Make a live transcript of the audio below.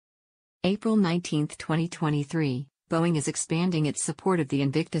April 19, 2023, Boeing is expanding its support of the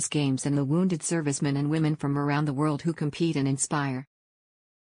Invictus Games and the wounded servicemen and women from around the world who compete and inspire.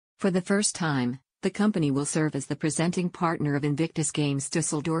 For the first time, the company will serve as the presenting partner of Invictus Games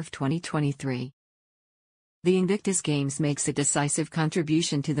Düsseldorf 2023. The Invictus Games makes a decisive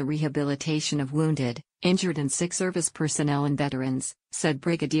contribution to the rehabilitation of wounded, injured and sick service personnel and veterans, said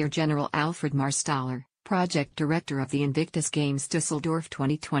Brigadier General Alfred Marstaller, Project Director of the Invictus Games Düsseldorf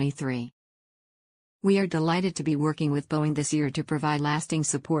 2023. We are delighted to be working with Boeing this year to provide lasting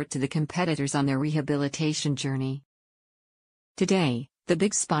support to the competitors on their rehabilitation journey. Today, the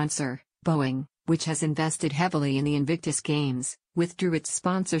big sponsor, Boeing, which has invested heavily in the Invictus Games, withdrew its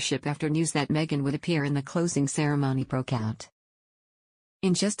sponsorship after news that Meghan would appear in the closing ceremony broke out.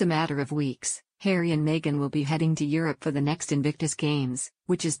 In just a matter of weeks, Harry and Meghan will be heading to Europe for the next Invictus Games,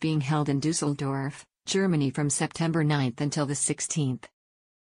 which is being held in Düsseldorf, Germany from September 9 until the 16th.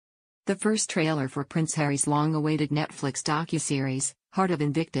 The first trailer for Prince Harry's long-awaited Netflix docuseries, Heart of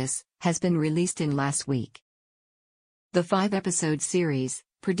Invictus, has been released in last week. The 5-episode series,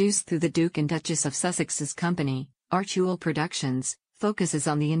 produced through the Duke and Duchess of Sussex's company, Archie Productions, focuses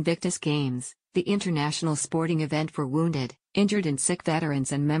on the Invictus Games, the international sporting event for wounded, injured and sick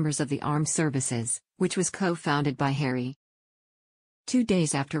veterans and members of the armed services, which was co-founded by Harry. 2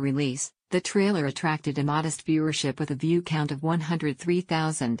 days after release, the trailer attracted a modest viewership with a view count of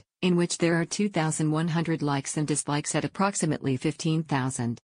 103,000, in which there are 2,100 likes and dislikes at approximately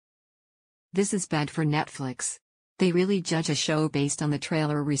 15,000. This is bad for Netflix. They really judge a show based on the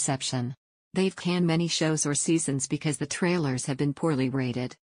trailer reception. They've canned many shows or seasons because the trailers have been poorly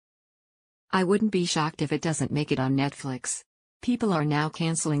rated. I wouldn't be shocked if it doesn't make it on Netflix. People are now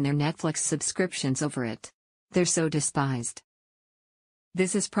canceling their Netflix subscriptions over it. They're so despised.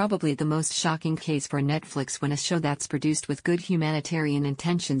 This is probably the most shocking case for Netflix when a show that's produced with good humanitarian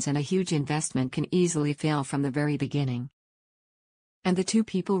intentions and a huge investment can easily fail from the very beginning. And the two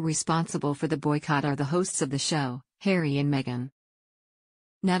people responsible for the boycott are the hosts of the show, Harry and Meghan.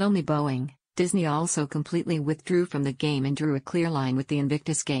 Not only Boeing, Disney also completely withdrew from the game and drew a clear line with the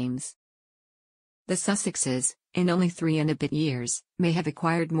Invictus Games. The Sussexes, in only 3 and a bit years, may have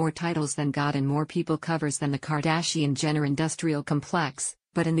acquired more titles than God and more people covers than the Kardashian-Jenner industrial complex,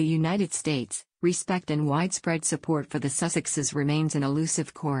 but in the United States, respect and widespread support for the Sussexes remains an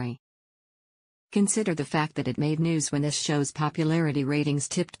elusive quarry. Consider the fact that it made news when this show's popularity ratings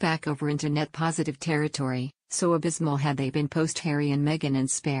tipped back over into net positive territory, so abysmal had they been post-Harry and Meghan and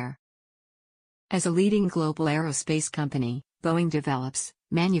Spare. As a leading global aerospace company, Boeing develops,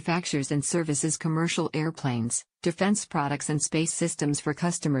 manufactures and services commercial airplanes, defense products and space systems for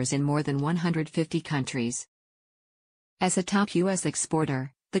customers in more than 150 countries. As a top U.S.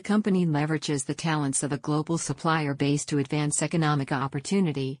 exporter, the company leverages the talents of a global supplier base to advance economic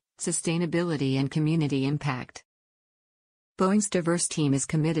opportunity, sustainability and community impact. Boeing's diverse team is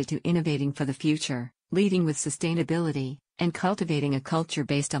committed to innovating for the future, leading with sustainability, and cultivating a culture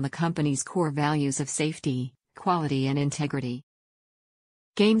based on the company's core values of safety, quality and integrity.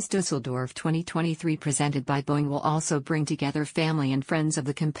 Games Düsseldorf 2023 presented by Boeing will also bring together family and friends of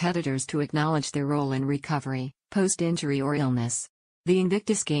the competitors to acknowledge their role in recovery, post-injury or illness. The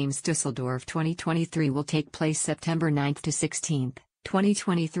Invictus Games Düsseldorf 2023 will take place September 9 to 16,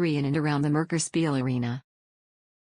 2023 in and around the Merkerspiel Arena.